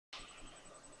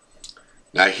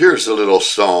Now here's a little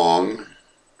song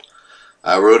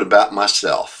I wrote about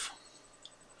myself.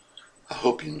 I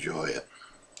hope you enjoy it.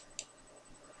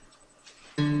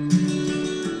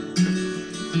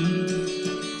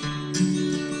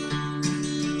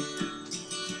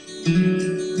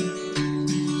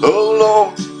 Oh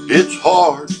Lord, it's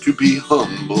hard to be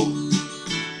humble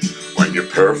when you're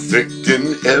perfect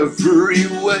in every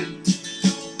way.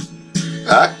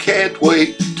 I can't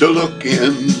wait to look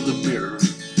in the mirror,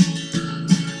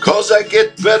 'cause I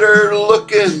get better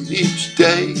looking each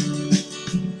day.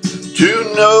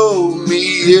 To know me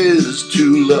is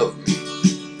to love me.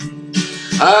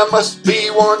 I must be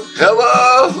one hell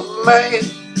of a man.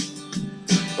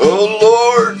 Oh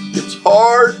Lord, it's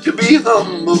hard to be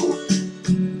humble,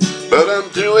 but I'm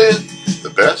doing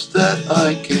the best that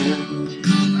I can.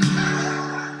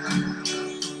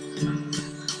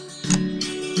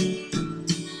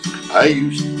 I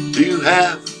used to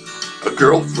have a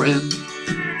girlfriend,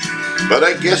 but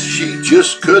I guess she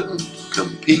just couldn't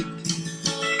compete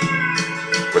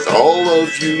with all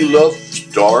of you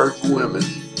love-starved women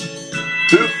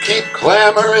who keep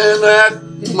clamoring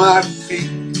at my feet.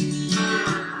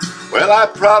 Well, I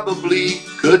probably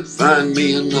could find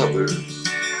me another,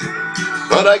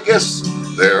 but I guess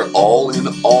they're all in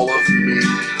all of me.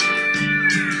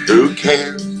 Who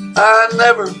cares? I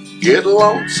never get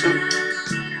lonesome,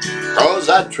 'cause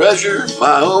I treasure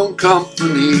my own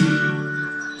company.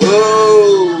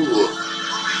 Oh,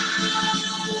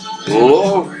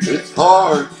 Lord, it's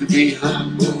hard to be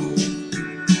humble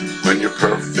when you're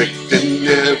perfect in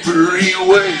every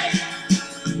way.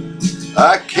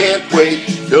 I can't wait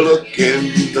to look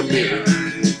in the mirror,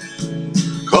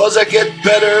 'cause I get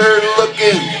better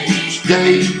looking each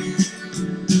day.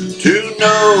 To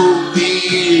know me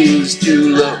is to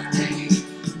love me.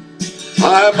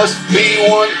 I must be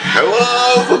one hell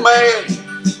of a man.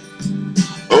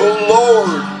 Oh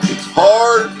Lord, it's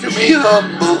hard to be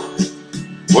humble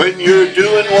when you're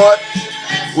doing what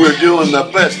we're doing the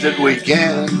best that we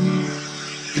can.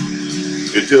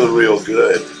 You're doing real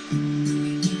good.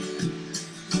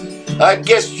 I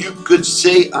guess you could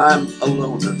say I'm a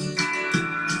loner,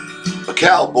 a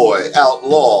cowboy,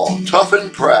 outlaw, tough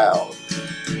and proud.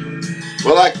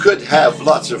 Well, I could have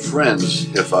lots of friends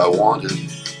if I wanted,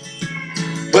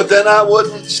 but then I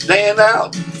wouldn't stand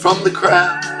out from the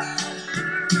crowd.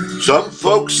 Some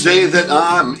folks say that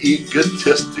I'm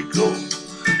egotistical.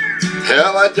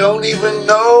 Hell, I don't even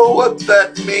know what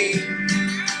that means.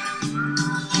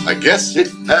 I guess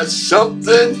it has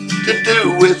something to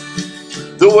do with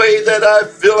the way that I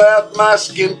fill out my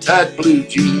skin-tight blue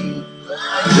jeans.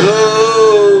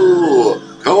 Oh,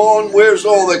 come on, where's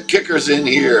all the kickers in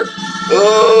here?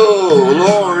 Oh,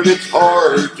 Lord, it's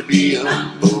hard to be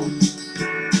humble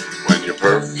when you're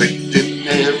perfect in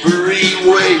every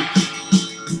way.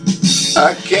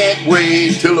 I can't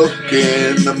wait to look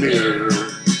in the mirror.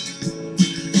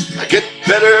 I get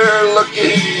better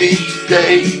looking each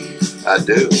day. I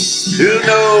do. To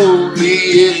know me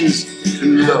is to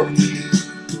love me.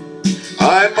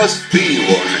 I must be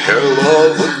one hell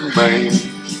of a man.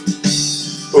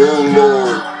 Oh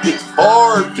Lord, it's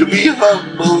hard to be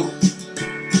humble.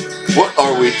 What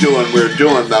are we doing? We're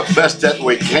doing the best that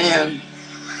we can.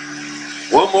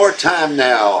 One more time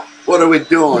now. What are we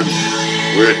doing?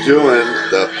 We're doing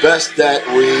the best that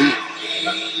we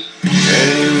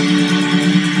can.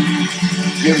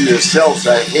 Give yourselves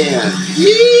a hand.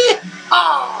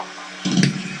 Yeehaw!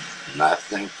 And I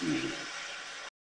think